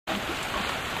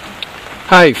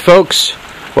Hi folks,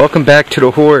 welcome back to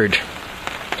the Hoard.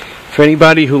 For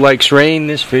anybody who likes rain,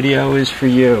 this video is for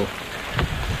you.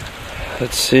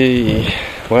 Let's see,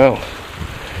 well,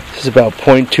 this is about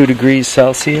 0.2 degrees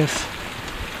Celsius.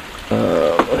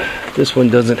 This one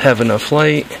doesn't have enough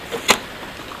light.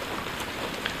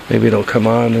 Maybe it'll come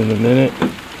on in a minute.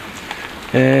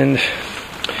 And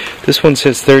this one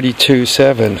says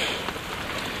 32.7.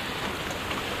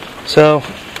 So,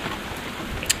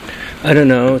 I don't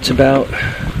know, it's about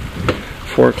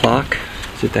 4 o'clock.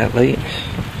 Is it that late?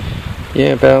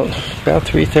 Yeah, about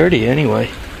 3:30 anyway.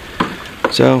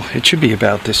 So it should be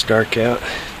about this dark out.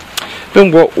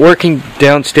 Been working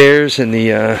downstairs in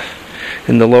the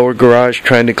lower garage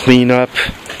trying to clean up.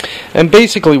 And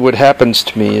basically what happens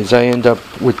to me is I end up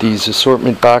with these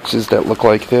assortment boxes that look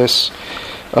like this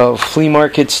of flea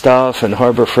market stuff and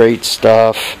Harbor Freight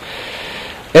stuff.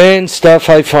 And stuff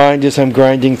I find as I'm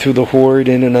grinding through the hoard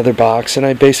in another box, and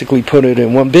I basically put it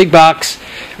in one big box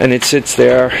and it sits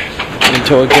there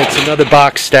until it gets another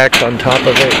box stacked on top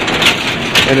of it,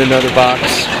 and another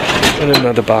box, and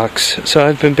another box. So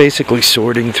I've been basically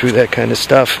sorting through that kind of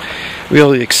stuff.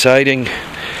 Really exciting.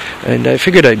 And I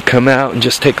figured I'd come out and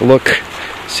just take a look,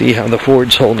 see how the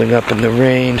hoard's holding up in the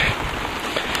rain.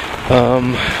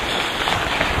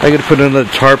 I gotta put another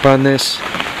tarp on this.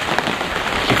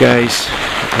 You guys,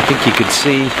 I think you could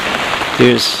see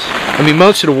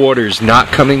most of the water is not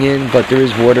coming in, but there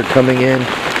is water coming in.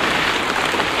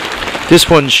 This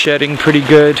one's shedding pretty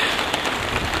good,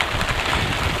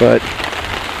 but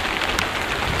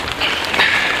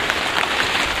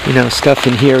you know, stuff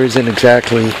in here isn't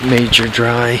exactly major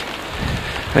dry,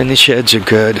 and the sheds are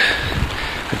good.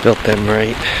 I built them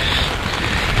right.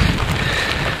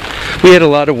 We had a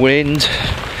lot of wind,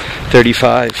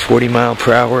 35, 40 mile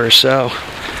per hour or so.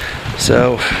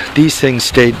 So these things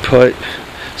stayed put.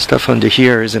 Stuff under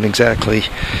here isn't exactly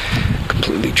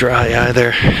completely dry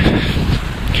either.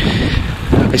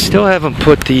 I still haven't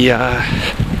put the,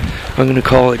 I'm going to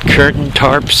call it curtain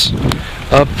tarps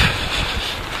up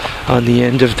on the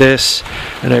end of this.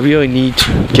 And I really need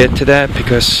to get to that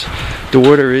because the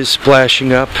water is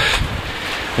splashing up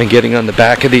and getting on the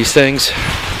back of these things.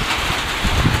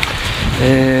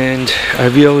 And I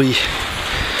really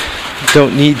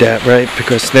don't need that, right?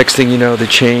 Because next thing you know, the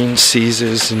chain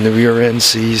seizes and the rear end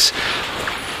seizes,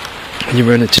 and you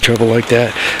run into trouble like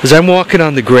that. As I'm walking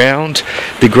on the ground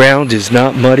is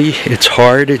not muddy, it's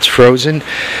hard, it's frozen.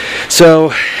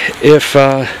 So if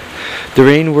the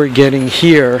rain we're getting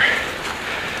here,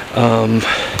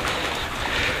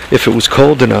 if it was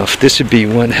cold enough, this would be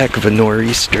one heck of a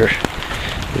nor'easter.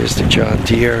 There's the John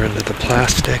Deere under the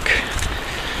plastic.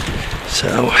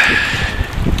 So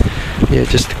yeah,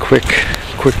 just a quick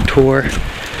tour.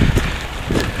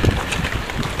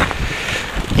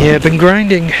 Yeah, I've been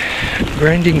grinding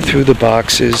through the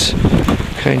boxes,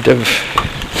 kind of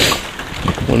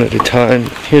one at a time.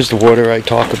 Here's the water I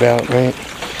talk about, right?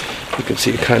 You can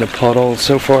see a kind of puddle.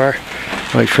 So far,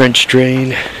 my French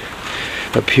drain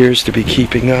appears to be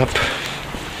keeping up.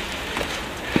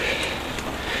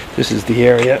 This is the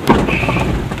area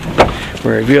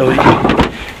where I really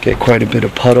get quite a bit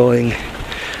of puddling.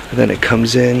 And then it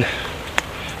comes in.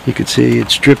 You can see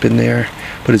it's dripping there,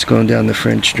 but it's going down the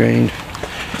French drain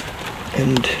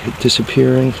and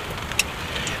disappearing.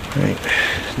 Right,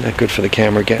 not good for the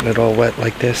camera getting it all wet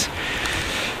like this.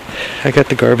 I got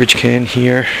the garbage can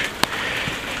here.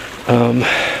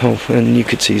 And you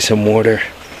could see some water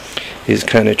is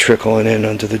kind of trickling in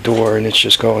under the door, and it's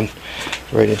just going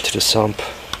right into the sump.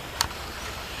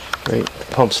 Right, the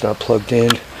pump's not plugged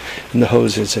in, and the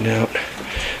hose isn't out.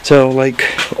 So like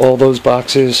all those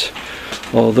boxes,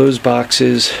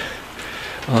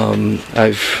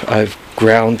 I've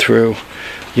ground through,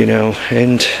 you know,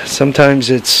 and sometimes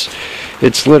it's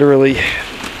literally,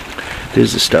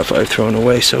 there's the stuff I've thrown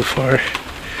away so far.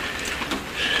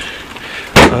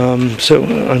 So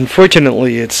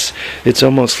unfortunately it's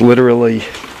almost literally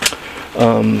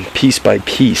piece by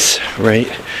piece, right,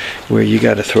 where you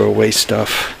got to throw away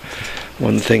stuff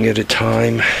one thing at a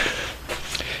time.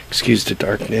 Excuse the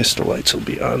darkness, the lights will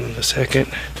be on in a second.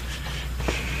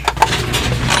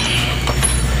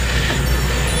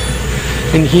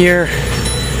 In here,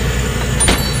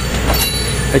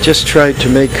 I just tried to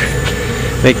make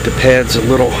the pads a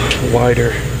little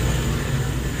wider.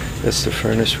 That's the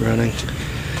furnace running.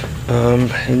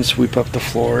 And sweep up the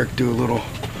floor, do a little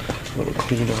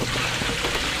cleanup.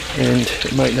 And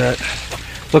it might not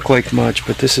look like much,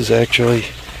 but this is actually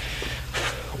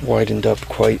widened up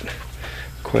quite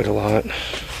a lot.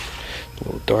 A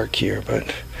little dark here,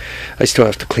 but I still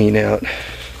have to clean out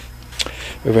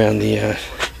around the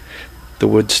the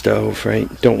wood stove, right?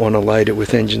 Don't want to light it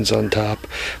with engines on top,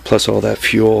 plus all that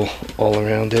fuel all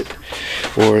around it,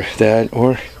 or that,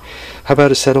 or how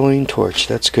about a acetylene torch?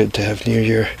 That's good to have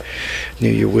near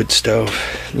your wood stove.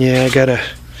 Yeah, I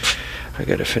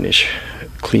gotta finish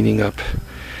cleaning up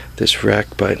this wreck,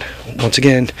 but once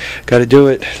again, gotta do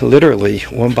it literally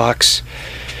one box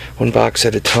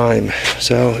at a time.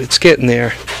 So it's getting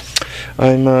there.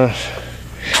 I'm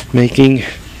making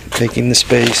the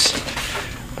space.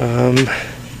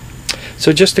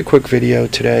 So just a quick video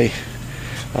today.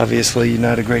 Obviously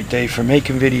not a great day for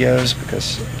making videos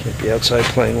because I can't be outside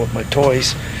playing with my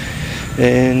toys,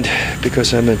 and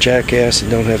because I'm a jackass and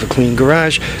don't have a clean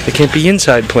garage, I can't be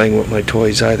inside playing with my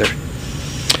toys either.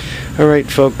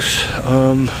 Alright folks,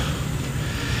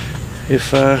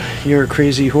 if you're a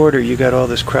crazy hoarder, you got all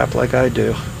this crap like I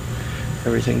do.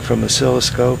 Everything from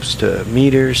oscilloscopes to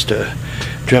meters to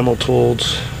Dremel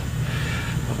tools,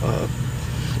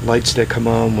 lights that come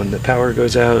on when the power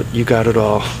goes out, you got it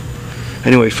all.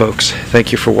 Anyway folks,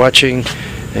 thank you for watching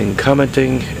and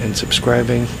commenting and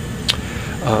subscribing.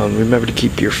 Remember to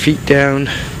keep your feet down,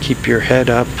 keep your head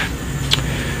up,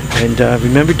 and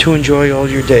remember to enjoy all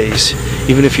your days,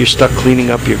 even if you're stuck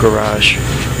cleaning up your garage.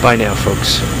 Bye now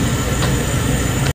folks.